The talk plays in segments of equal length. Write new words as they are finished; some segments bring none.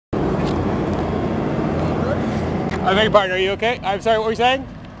I beg your pardon, are you okay? I'm sorry, what were you saying?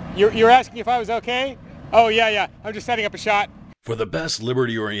 You're asking if I was okay? Oh, yeah. I'm just setting up a shot. For the best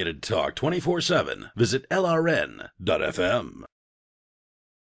liberty-oriented talk 24/7, visit lrn.fm.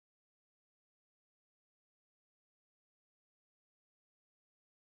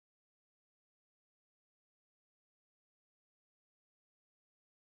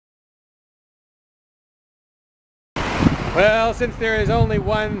 Well, since there is only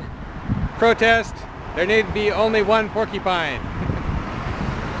one protest, there need to be only one porcupine.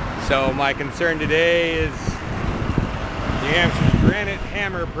 So my concern today is New Hampshire's Granite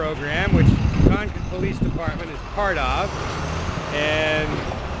Hammer program, which the Concord Police Department is part of. And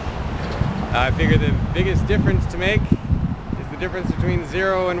I figure the biggest difference to make is the difference between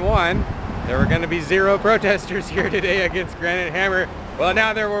 0 and 1. There were going to be 0 protesters here today against Granite Hammer. Well,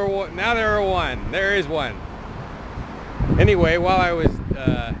 now there are one. There is one. Anyway, while I was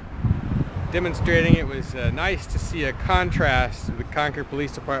demonstrating, it was nice to see a contrast to the Concord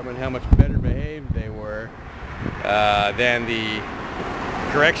Police Department, how much better behaved they were than the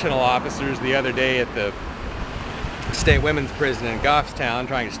correctional officers the other day at the state women's prison in Goffstown,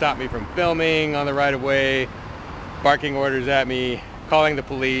 trying to stop me from filming on the right-of-way, barking orders at me, calling the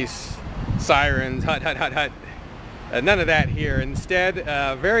police, sirens, hut, hut, hut, hut. None of that here. Instead,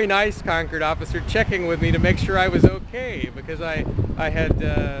 a very nice Concord officer checking with me to make sure I was okay, because I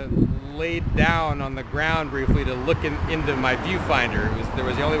had laid down on the ground briefly to look into my viewfinder. There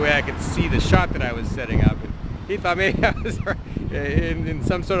was the only way I could see the shot that I was setting up. And he thought maybe I was in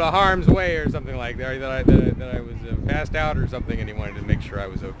some sort of harm's way or something like that, that I was passed out or something, and he wanted to make sure I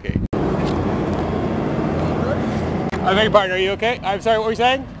was okay. I beg your pardon, are you okay? I'm sorry, what were you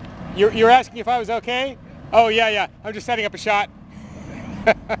saying? You're asking if I was okay? Oh, yeah. I'm just setting up a shot.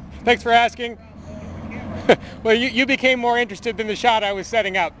 Thanks for asking. Well, you became more interested than the shot I was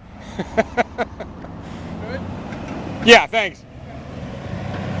setting up. Good? Yeah, thanks.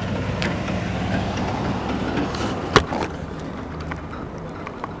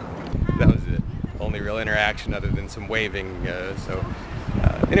 That was the only real interaction other than some waving.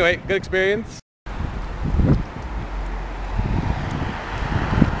 Anyway, good experience.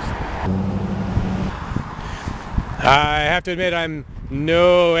 I have to admit I'm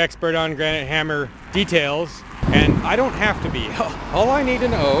no expert on Granite Hammer details, and I don't have to be. All I need to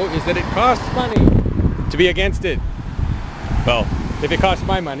know is that it costs money to be against it. Well, if it costs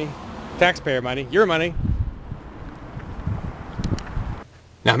my money, taxpayer money, your money.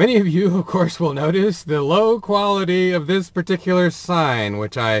 Now, many of you, of course, will notice the low quality of this particular sign,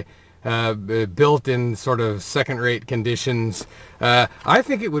 which I built in sort of second-rate conditions. I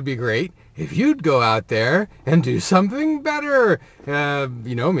think it would be great if you'd go out there and do something better.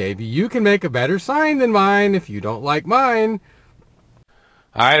 Maybe you can make a better sign than mine if you don't like mine.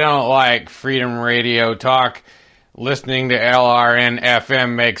 I don't like Freedom Radio talk. Listening to LRN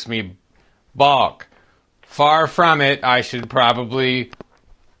FM makes me balk. Far from it, I should probably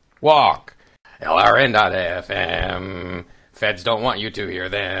walk. LRN.FM. Feds don't want you to hear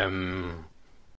them.